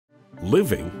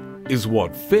Living is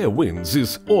what Fairwinds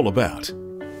is all about.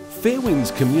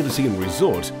 Fairwinds Community and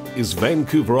Resort is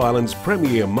Vancouver Island's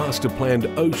premier master-planned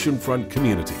oceanfront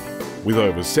community, with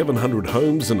over 700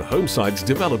 homes and homesites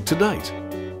developed to date.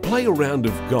 Play a round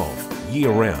of golf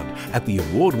year-round at the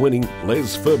award-winning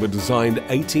Les Ferber-designed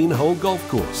 18-hole golf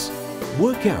course.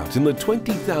 Work out in the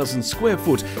 20,000 square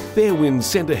foot Fairwinds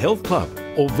Centre Health Club,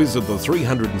 or visit the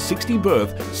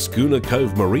 360-berth Schooner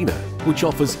Cove Marina, which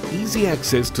offers easy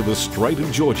access to the Strait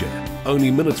of Georgia, only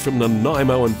minutes from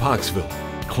Nanaimo and Parksville,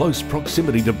 close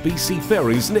proximity to BC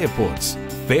ferries and airports.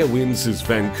 Fairwinds is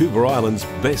Vancouver Island's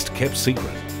best-kept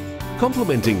secret.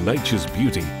 Complementing nature's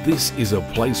beauty, this is a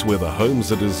place where the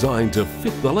homes are designed to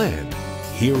fit the land.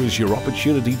 Here is your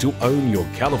opportunity to own your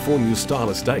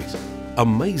California-style estate.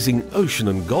 Amazing ocean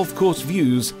and golf course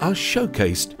views are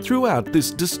showcased throughout this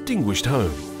distinguished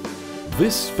home.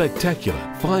 This spectacular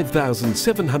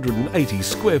 5,780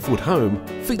 square foot home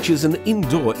features an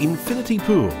indoor infinity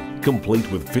pool,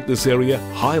 complete with fitness area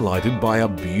highlighted by a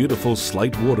beautiful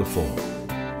slate waterfall.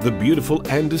 The beautiful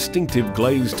and distinctive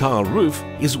glazed tile roof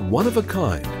is one of a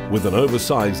kind, with an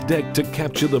oversized deck to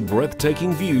capture the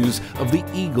breathtaking views of the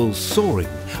eagles soaring,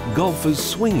 golfers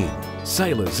swinging,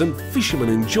 sailors and fishermen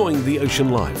enjoying the ocean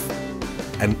life.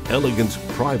 An elegant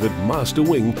private master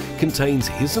wing contains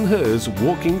his and hers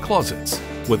walk-in closets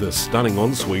with a stunning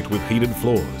ensuite with heated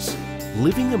floors.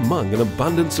 Living among an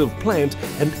abundance of plant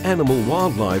and animal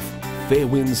wildlife,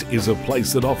 Fairwinds is a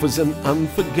place that offers an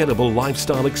unforgettable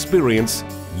lifestyle experience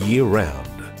year-round.